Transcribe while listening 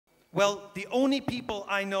Well, the only people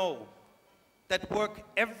I know that work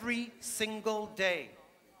every single day,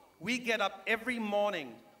 we get up every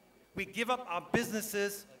morning, we give up our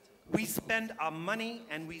businesses, we spend our money,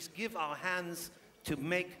 and we give our hands to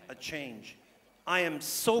make a change. I am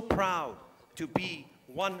so proud to be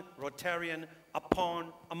one Rotarian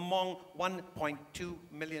among 1.2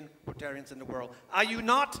 million Rotarians in the world. Are you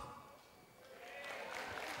not?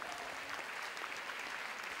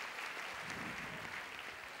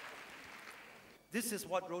 This is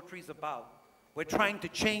what Rotary is about. We're trying to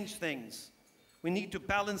change things. We need to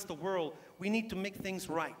balance the world. We need to make things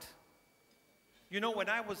right. You know, when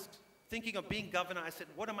I was thinking of being governor, I said,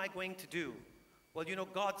 what am I going to do? Well, you know,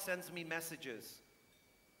 God sends me messages.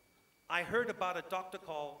 I heard about a doctor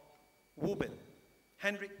called Wubin,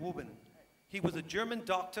 Henrik Wubin. He was a German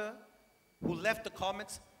doctor who left the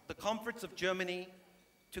comforts of Germany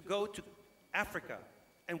to go to Africa.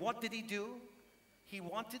 And what did he do? He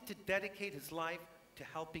wanted to dedicate his life to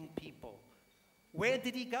helping people. Where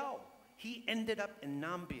did he go? He ended up in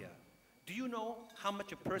Nambia. Do you know how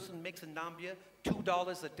much a person makes in Nambia?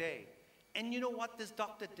 $2 a day. And you know what this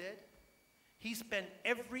doctor did? He spent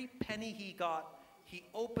every penny he got. He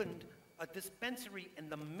opened a dispensary in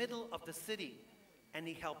the middle of the city, and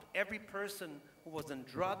he helped every person who was in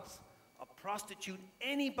drugs, a prostitute,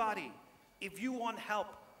 anybody. If you want help,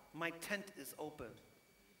 my tent is open.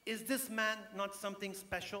 Is this man not something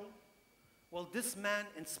special? Well, this man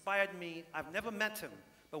inspired me. I've never met him,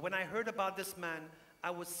 but when I heard about this man, I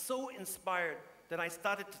was so inspired that I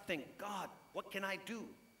started to think, God, what can I do?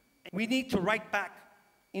 And we need to write back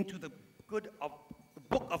into the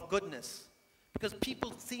book of goodness, because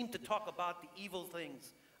people seem to talk about the evil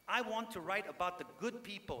things. I want to write about the good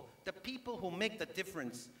people, the people who make the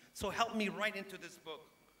difference. So help me write into this book.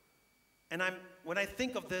 And when I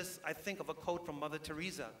think of this, I think of a quote from Mother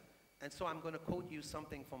Teresa. And so I'm going to quote you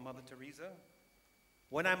something from Mother Teresa.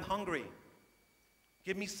 When I'm hungry,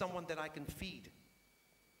 give me someone that I can feed.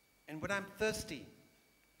 And when I'm thirsty,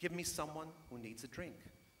 give me someone who needs a drink.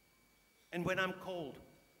 And when I'm cold,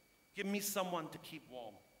 give me someone to keep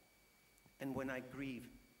warm. And when I grieve,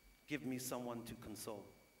 give me someone to console.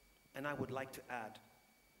 And I would like to add,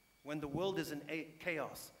 when the world is in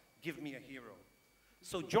chaos, give me a hero.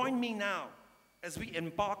 So join me now as we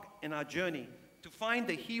embark in our journey to find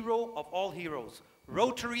the hero of all heroes,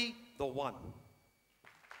 Rotary, the One.